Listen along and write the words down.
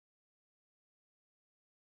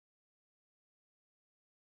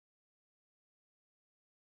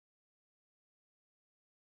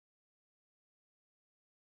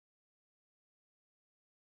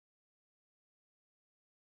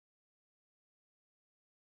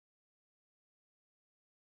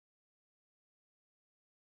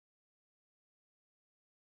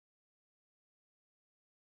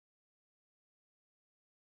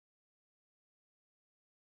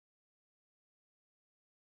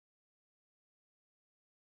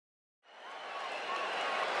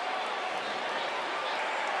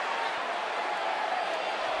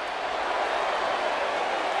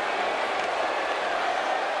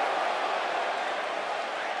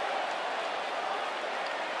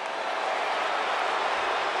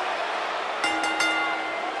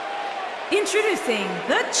Introducing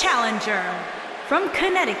the challenger from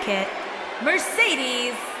Connecticut,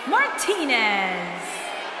 Mercedes Martinez.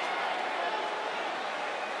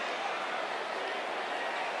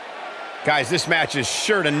 Guys, this match is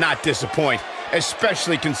sure to not disappoint,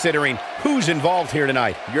 especially considering who's involved here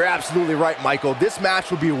tonight. You're absolutely right, Michael. This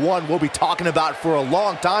match will be one we'll be talking about for a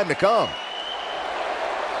long time to come.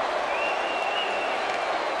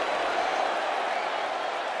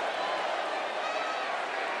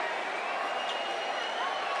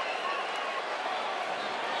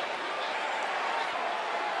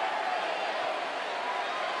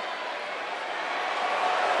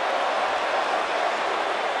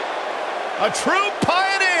 A true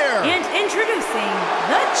pioneer! And introducing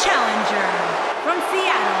the challenger from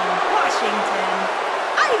Seattle, Washington,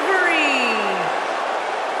 Ivory.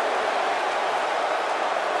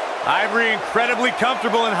 Ivory, incredibly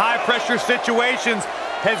comfortable in high-pressure situations,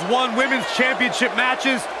 has won women's championship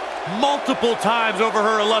matches multiple times over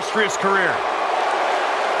her illustrious career.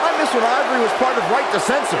 I miss when Ivory was part of Right to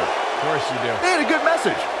Censor. Of course you do. They had a good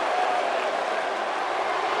message.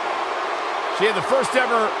 She had the first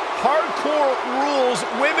ever Hardcore Rules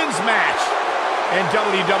women's match in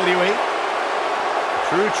WWE.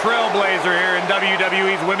 True trailblazer here in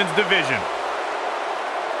WWE's women's division.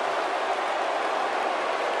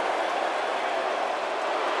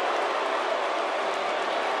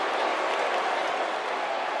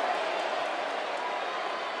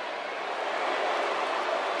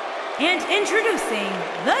 And introducing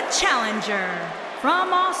the challenger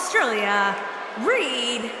from Australia,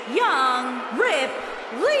 Ripley.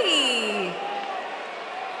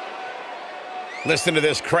 Listen to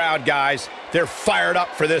this crowd, guys. They're fired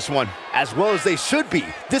up for this one. As well as they should be.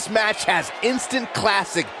 This match has instant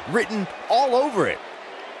classic written all over it.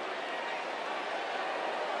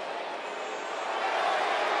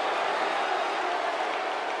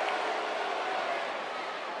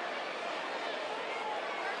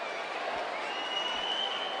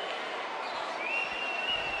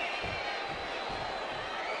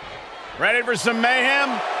 Ready for some mayhem?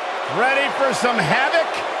 Ready for some havoc?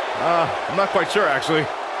 I'm not quite sure, actually.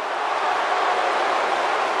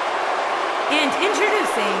 And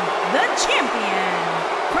introducing the champion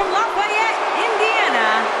from Lafayette,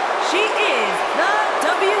 Indiana, she is the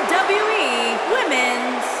WWE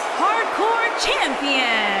Women's Hardcore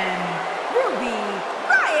Champion, Riott.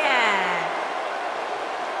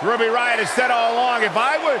 Riott has said all along, if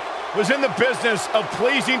I was in the business of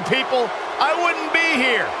pleasing people, I wouldn't be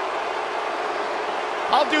here.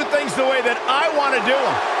 I'll do things the way that I want to do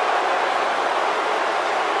them.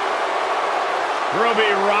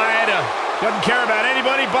 Riott doesn't care about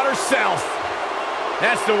anybody but herself.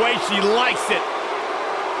 That's the way she likes it.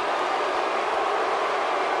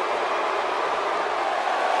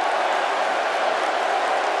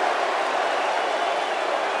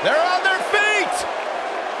 They're on their feet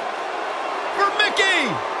for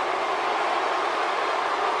Mickie.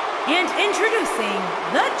 And introducing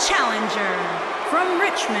the challenger from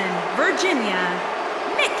Richmond, Virginia,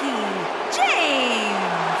 Mickie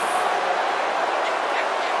James.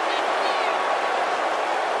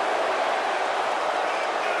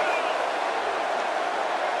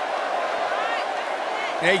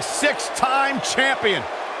 A six-time champion.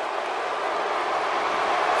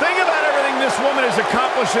 Think about everything this woman has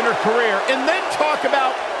accomplished in her career, and then talk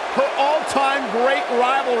about her all-time great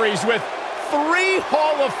rivalries with 3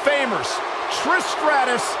 Hall of Famers, Trish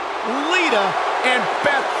Stratus, Lita, and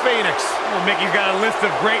Beth Phoenix. Well, Mickey's got a list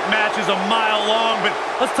of great matches a mile long, but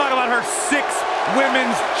let's talk about her 6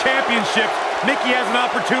 women's championships. Mickie has an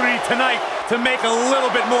opportunity tonight to make a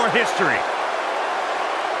little bit more history.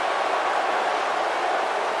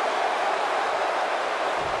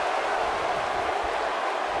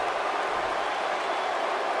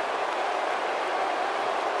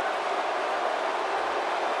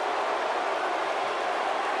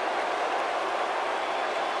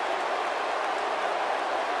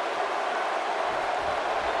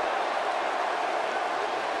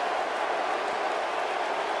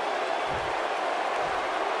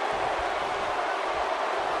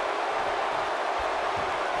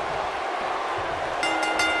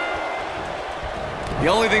 The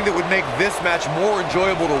only thing that would make this match more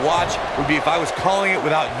enjoyable to watch would be if I was calling it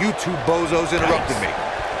without you two bozos interrupting me.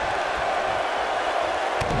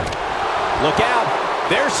 Look out.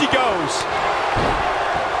 There she goes.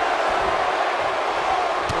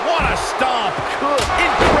 What a stomp. Good.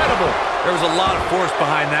 Incredible. There was a lot of force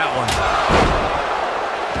behind that one.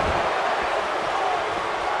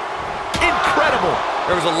 Incredible.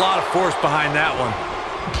 There was a lot of force behind that one.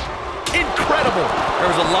 Incredible. There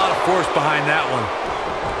was a lot of force behind that one.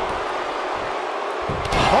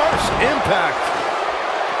 Harsh impact.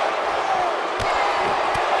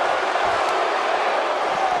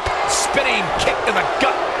 Spinning kick to the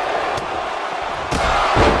gut.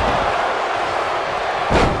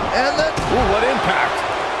 And then... Ooh, what impact.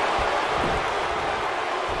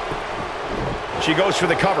 She goes for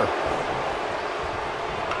the cover.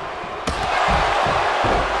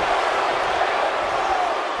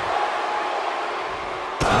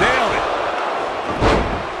 Nailed it.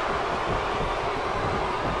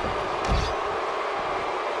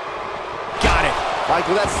 Got it.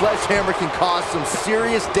 Michael, that sledgehammer can cause some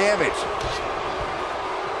serious damage.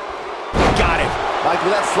 Got it. Michael,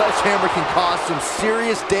 that sledgehammer can cause some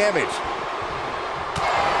serious damage.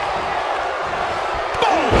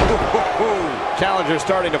 Boom! Challenger's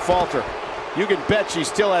starting to falter. You can bet she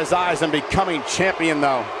still has eyes on becoming champion,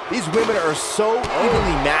 though. These women are so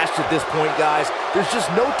evenly matched at this point, guys. There's just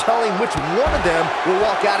no telling which one of them will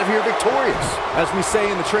walk out of here victorious. As we say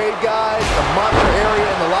in the trade, guys, the monitor area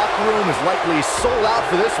in the locker room is likely sold out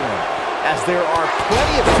for this one, as there are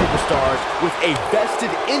plenty of superstars with a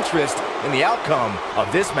vested interest in the outcome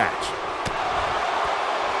of this match.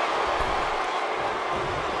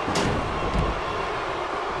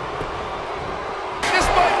 This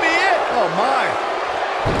might be it. Oh, my.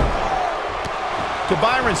 To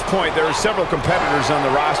Byron's point, there are several competitors on the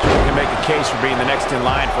roster who can make a case for being the next in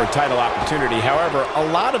line for a title opportunity. However, a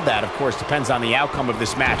lot of that, of course, depends on the outcome of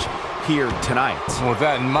this match here tonight. With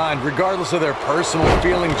that in mind, regardless of their personal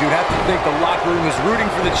feelings, you'd have to think the locker room is rooting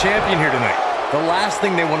for the champion here tonight. The last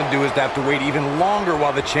thing they want to do is to have to wait even longer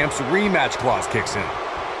while the champ's rematch clause kicks in.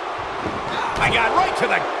 I got right to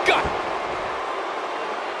the gut.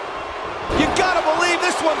 You gotta believe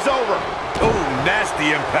this one's over. Oh,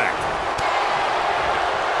 nasty impact.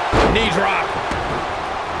 Knee drop.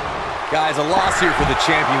 Guys, a loss here for the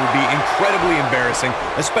champion would be incredibly embarrassing,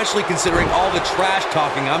 especially considering all the trash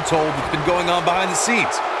talking I'm told that's been going on behind the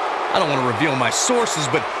scenes. I don't want to reveal my sources,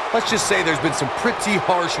 but let's just say there's been some pretty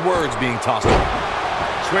harsh words being tossed around.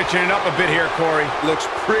 Switching it up a bit here, Corey. Looks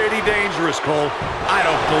pretty dangerous, Cole. I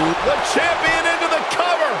don't believe the champion into the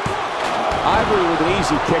cover. Ivory with an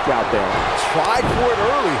easy kick out there. Tried for it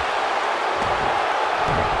early.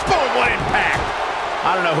 Boom, what impact.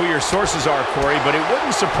 I don't know who your sources are, Corey, but it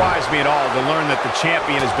wouldn't surprise me at all to learn that the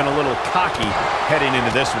champion has been a little cocky heading into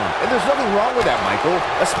this one. And there's nothing wrong with that, Michael,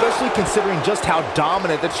 especially considering just how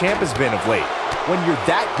dominant the champ has been of late. When you're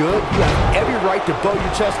that good, you have every right to bow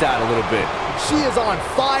your chest out a little bit. She is on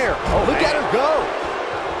fire. Oh, look at her go.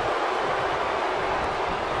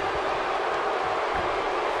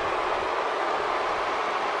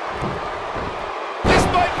 This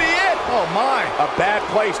might be it. Oh, my. A bad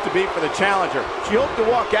place to be for the challenger. She hoped to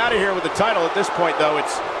walk out of here with the title. At this point, though,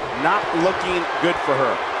 it's not looking good for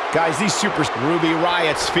her. Guys, these Ruby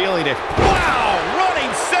Riott's feeling it. Wow, running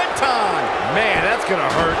senton. Man, that's gonna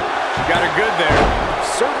hurt. She got her good there.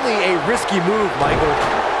 Certainly a risky move, Michael.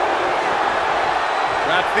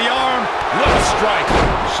 That's the arm. What a strike.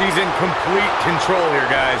 She's in complete control here,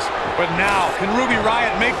 guys. But now, can Ruby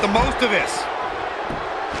Riott make the most of this?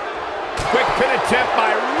 Quick pin attempt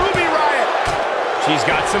by Ruby Riott. She's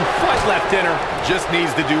got some fight left in her. Just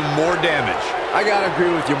needs to do more damage. I gotta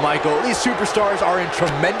agree with you, Michael. These superstars are in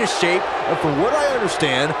tremendous shape, and from what I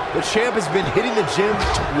understand, the champ has been hitting the gym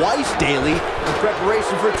twice daily in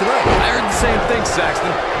preparation for tonight. I heard the same thing, Saxton.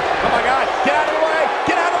 Oh my God, get out of the way,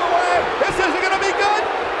 get out of the way. This isn't gonna be good.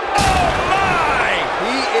 Oh my!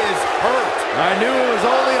 He is hurt. I knew it was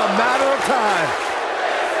only a matter of time.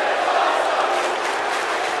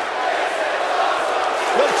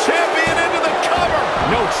 The champion into the cover.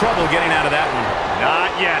 No trouble getting out of that one.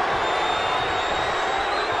 Not yet.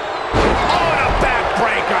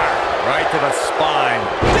 Breaker. Right to the spine.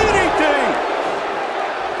 DDT.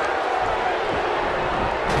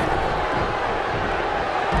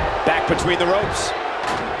 Back between the ropes.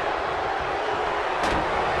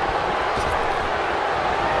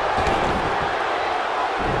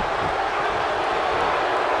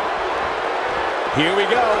 Here we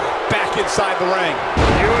go. Back inside the ring.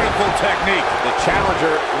 Beautiful technique. The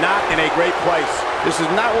challenger not in a great place. This is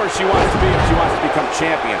not where she wants to be if she wants to become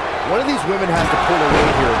champion. One of these women has to pull away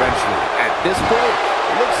here eventually. At this point,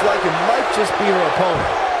 it looks like it might just be her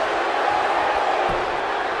opponent.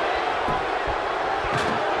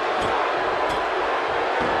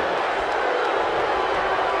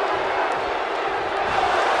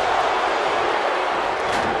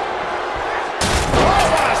 Oh,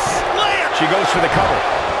 a slam! She goes for the cover.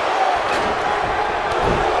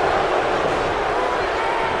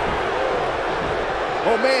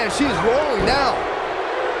 Oh man, she's rolling now.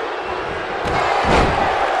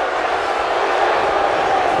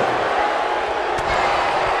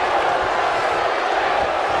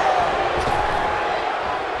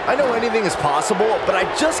 I know anything is possible, but I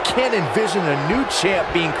just can't envision a new champ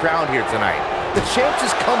being crowned here tonight. The champ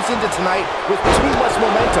just comes into tonight with too much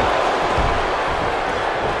momentum.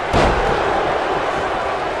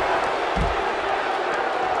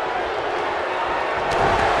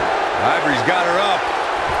 Ivory's got her up.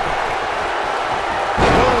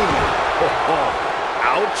 Boom.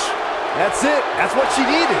 Ouch. That's it. That's what she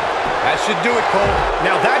needed. That should do it, Cole.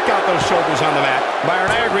 Now that got those shoulders on the mat. Byron,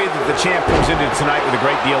 I agree that the champ comes into tonight with a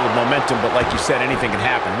great deal of momentum, but like you said, anything can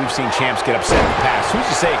happen. We've seen champs get upset in the past. Who's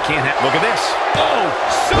to say it can't happen? Look at this. Oh,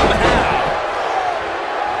 somehow.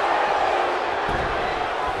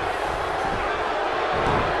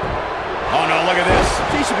 Oh, no, look at this.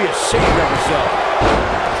 She should be ashamed of herself.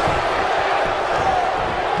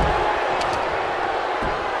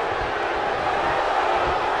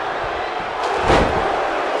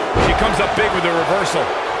 Comes up big with a reversal.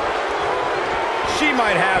 She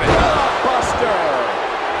might have it. Buster.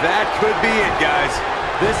 That could be it, guys.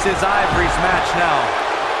 This is Ivory's match now.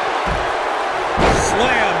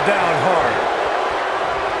 Slam down hard.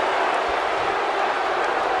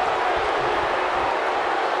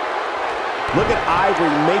 Look at Ivory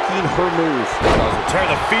making her move. Tear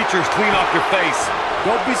the features clean off your face.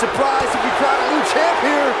 Don't be surprised if we crown a new champ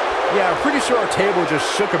here. Yeah, I'm pretty sure our table just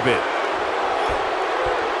shook a bit.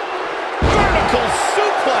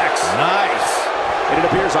 Suplex. Nice. And it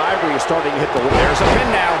appears Ivory is starting to hit the wall. There's a pin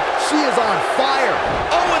now. She is on fire.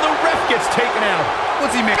 Oh, and the ref gets taken out.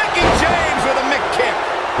 What's he making? Mickie James with a Mick kick.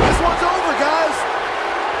 This one's over, guys.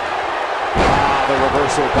 Ah, the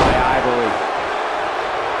reversal by Ivory.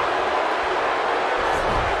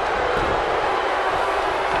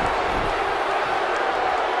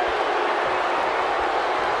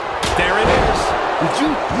 There it is. Did you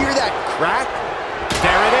hear that crack?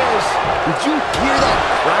 There it is. Did you hear that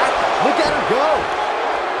crack? Look at her go.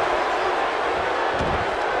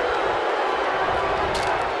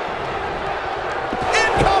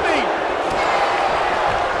 Incoming.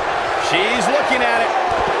 She's looking at it.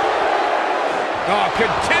 Oh,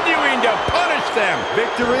 continuing to punish them.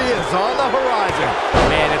 Victory is on the horizon.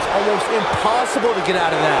 Man, it's almost impossible to get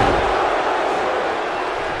out of that.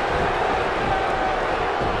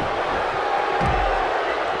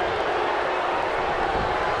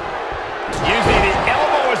 Using the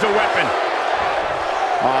elbow as a weapon.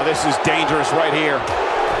 Oh, this is dangerous right here.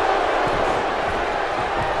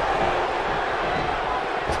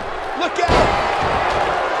 Look out!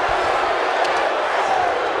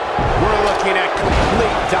 We're looking at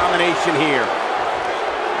complete domination here.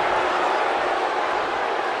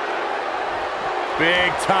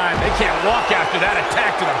 Big time. They can't walk after that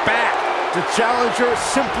attack to the back. The challenger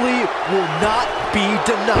simply will not be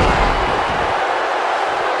denied.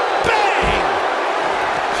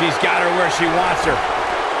 She's got her where she wants her.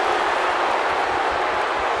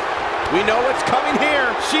 We know what's coming here.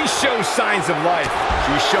 She shows signs of life.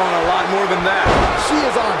 She's showing a lot more than that. She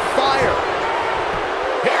is on fire.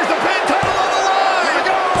 Here's the pin, title on the line. Here we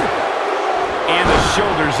go. And the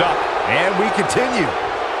shoulders up. And we continue.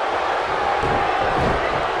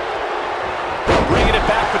 Bringing it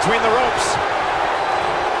back between the ropes.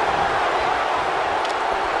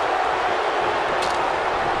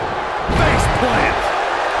 Face plant.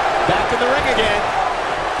 Back in the ring again.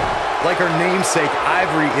 Like her namesake,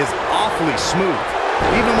 Ivory is awfully smooth,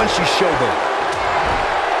 even when she's showboat.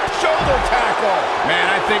 Shoulder tackle. Man,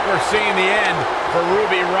 I think we're seeing the end for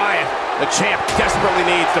Ruby Riott. The champ desperately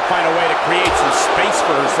needs to find a way to create some space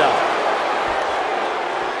for herself.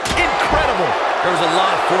 Incredible. There was a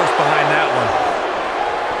lot of force behind that one.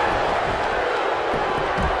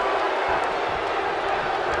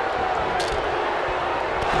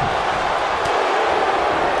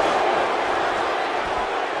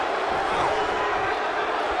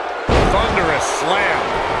 Thunderous slam.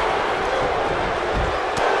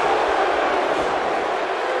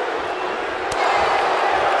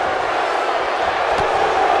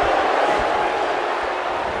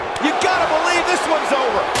 You gotta believe this one's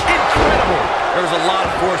over. Incredible. There was a lot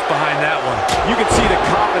of force behind that one. You can see the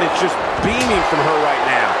confidence just beaming from her right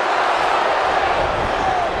now.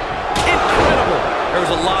 Incredible. There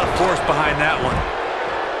was a lot of force behind that one.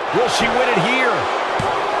 Will she win it here?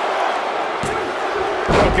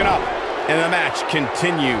 Broken up, and the match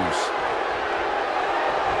continues.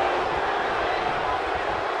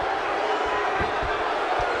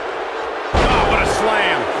 Oh, what a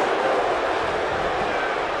slam.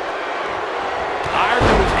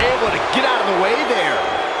 Ivory was able to get out of the way there.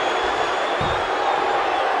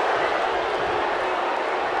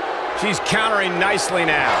 She's countering nicely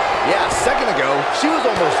now. Yeah, a second ago, she was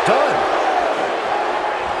almost done.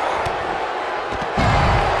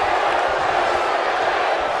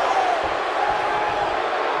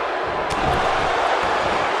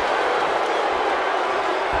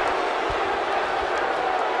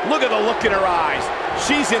 Look at the look in her eyes.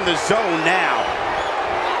 She's in the zone now.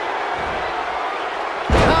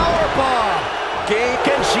 Powerbomb.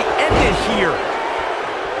 Can she end it here?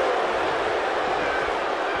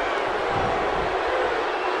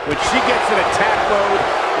 When she gets in attack mode,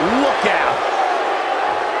 look out.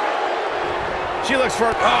 She looks for...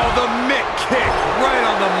 Oh, the Mick kick right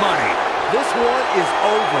on the money. This one is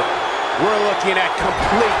over. We're looking at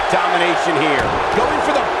complete domination here. Going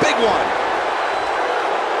for the big one.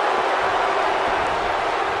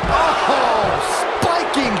 Oh,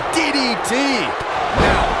 spiking DDT.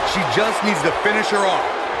 Now, she just needs to finish her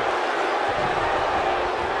off.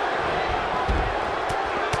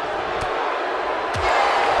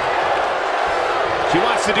 She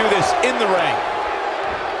wants to do this in the ring.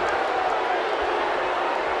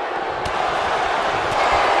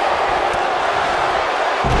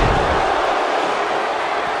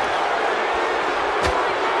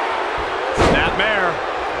 Snapmare.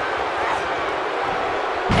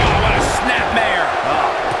 Oh, what a snapmare. Oh,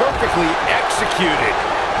 perfectly executed.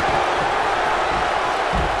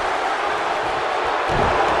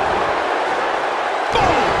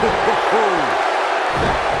 Boom!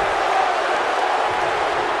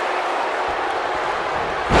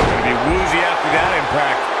 Woozy after that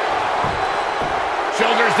impact.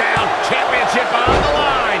 Shoulders down, championship on the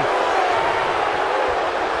line.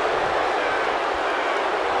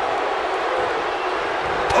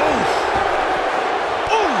 Oof.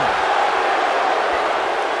 Ooh.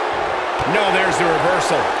 No, there's the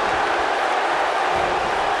reversal.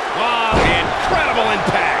 Oh, incredible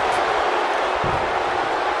impact.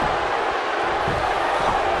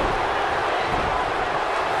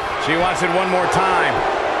 She wants it one more time.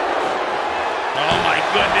 Oh my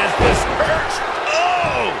goodness, this hurts!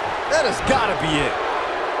 Oh! That has got to be it.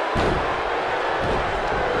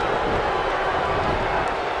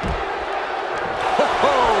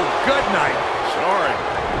 Oh, good night. Sorry.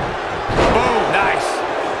 Boom, nice.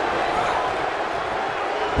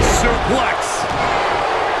 Suplex.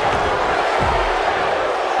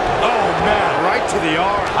 Oh man, Right to the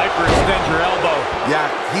arm. hyperextend your elbow. Yeah,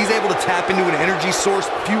 he's able to tap into an energy source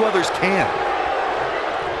few others can.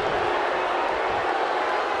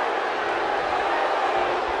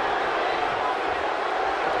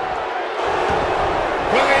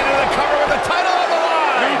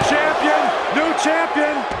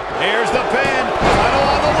 Champion. Here's the pin. Title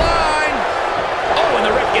on the line. Oh, and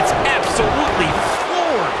the ref gets absolutely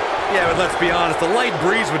floored. Yeah, but let's be honest, a light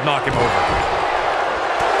breeze would knock him over.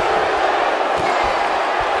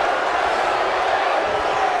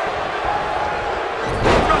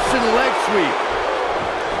 Russian leg sweep.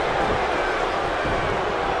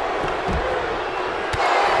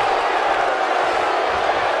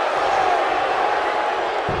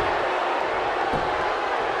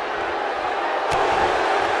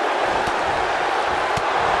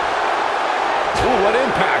 What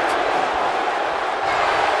impact.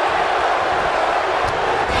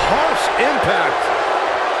 Harsh impact.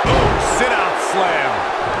 Boom, sit-out slam.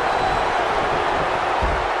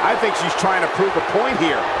 I think she's trying to prove a point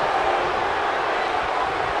here.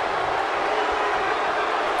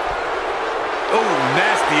 Oh,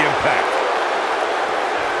 nasty impact.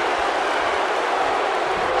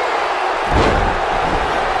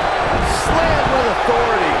 Slam with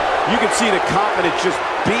authority. You can see the confidence just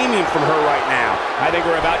beaming from her right now. I think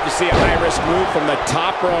we're about to see a high-risk move from the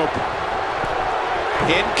top rope.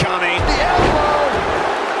 Incoming. The elbow.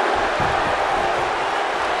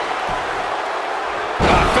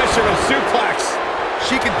 Fisherman suplex.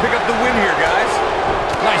 She can pick up the win here, guys.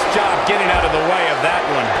 Nice job getting out of the way of that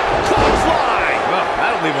one. Clothesline. Well,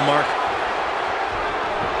 that'll leave a mark.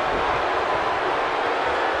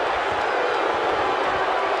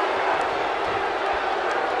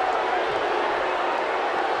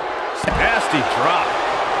 Nasty drop.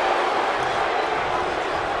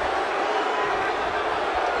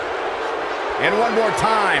 And one more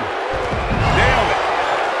time. Nailed it.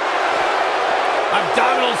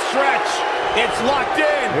 Abdominal stretch. It's locked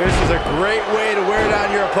in. This is a great way to wear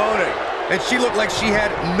down your opponent. And she looked like she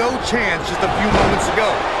had no chance just a few moments ago.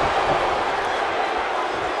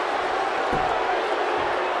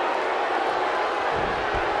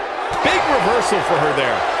 Big reversal for her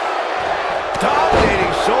there.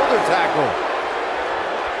 Dominating shoulder tackle.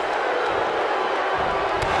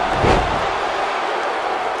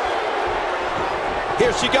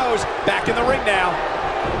 Here she goes, back in the ring now.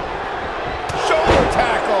 Shoulder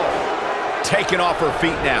tackle. Taken off her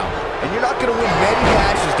feet now. And you're not going to win many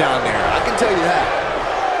matches down there, I can tell you that.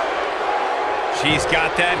 She's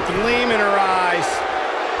got that gleam in her eyes.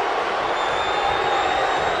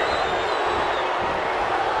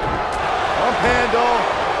 Pump handle.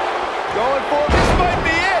 Going for it. This might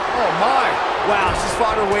be it. Oh, my. Wow, she's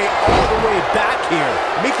fought her way all the way back here.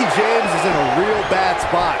 Mickie James is in a real bad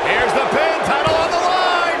spot. Here's the pin, title on the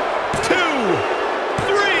line. 2,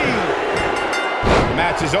 3. The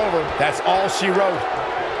match is over. That's all she wrote.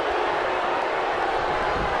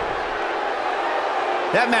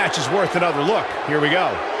 That match is worth another look. Here we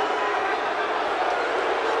go.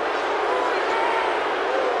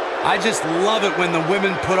 I just love it when the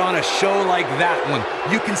women put on a show like that one.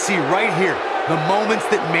 You can see right here the moments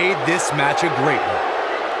that made this match a great one.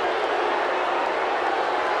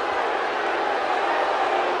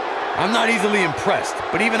 I'm not easily impressed,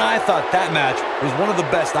 but even I thought that match was one of the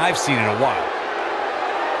best I've seen in a while.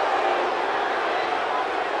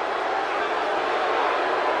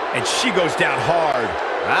 And she goes down hard.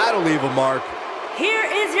 That'll leave a mark. Here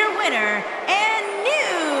is your winner and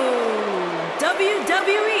new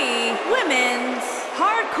WWE Women's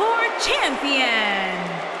Hardcore Champion,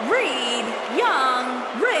 Ripley.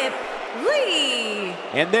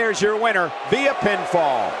 And there's your winner via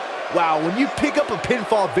pinfall. Wow, when you pick up a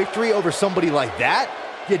pinfall victory over somebody like that,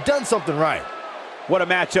 you've done something right. What a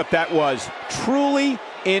matchup that was. Truly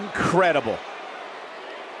incredible.